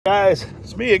Guys,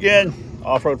 it's me again,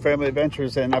 Off-Road Family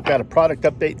Adventures, and I've got a product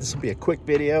update. This will be a quick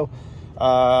video.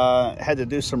 Had to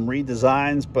do some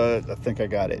redesigns, but I think I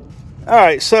got it. All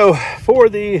right, so for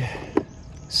the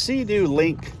Seadoo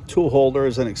LINQ tool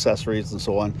holders and accessories and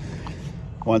so on,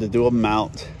 I wanted to do a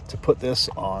mount to put this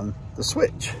on the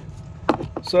switch.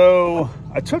 So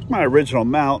I took my original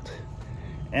mount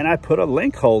and I put a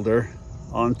LINQ holder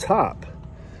on top.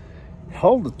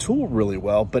 Held the tool really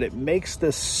well, but it makes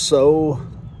this so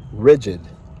rigid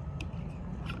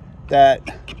that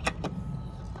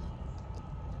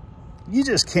you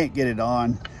just can't get it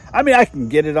on. I mean, I can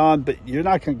get it on, but you're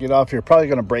not going to get off. You're probably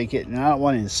going to break it, and I don't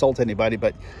want to insult anybody,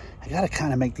 but I got to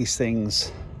kind of make these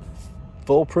things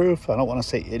foolproof. I don't want to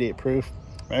say idiot proof.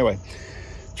 Anyway,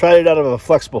 tried it out of a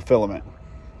flexible filament.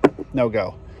 No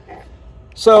go.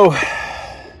 So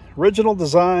original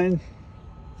design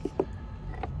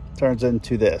turns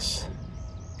into this.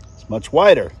 It's much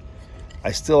wider.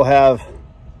 I still have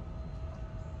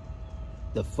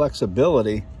the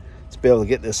flexibility to be able to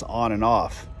get this on and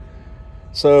off.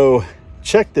 So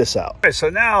check this out. Okay,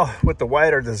 so now with the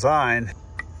wider design,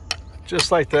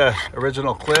 just like the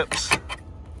original clips,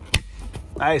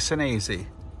 nice and easy.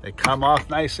 They come off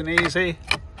nice and easy.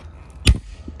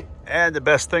 And the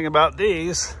best thing about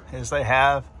these is they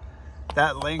have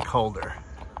that LINQ holder.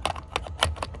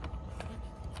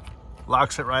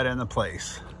 Locks it right into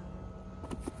place.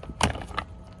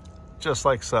 Just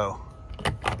like so.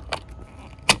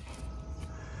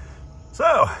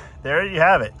 So there you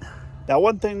have it. Now,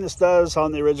 one thing this does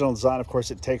on the original design, of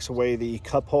course, it takes away the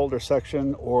cup holder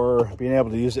section or being able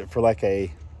to use it for like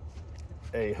a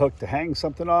hook to hang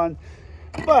something on.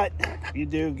 But you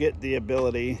do get the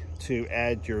ability to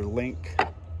add your LINQ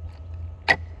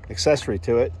accessory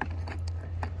to it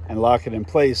and lock it in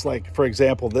place. Like, for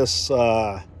example, this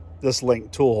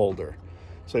LINQ tool holder.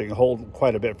 So you can hold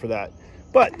quite a bit for that.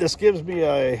 But this gives me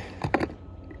a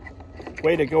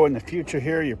way to go in the future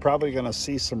here. You're probably going to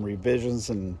see some revisions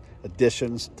and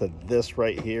additions to this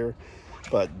right here.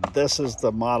 But this is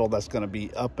the model that's going to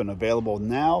be up and available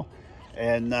now.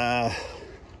 And there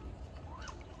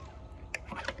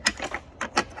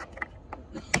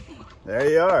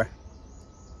you are.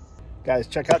 Guys,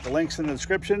 check out the links in the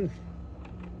description.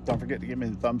 Don't forget to give me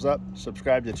the thumbs up.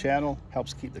 Subscribe to the channel.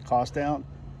 Helps keep the cost down.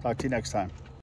 Talk to you next time.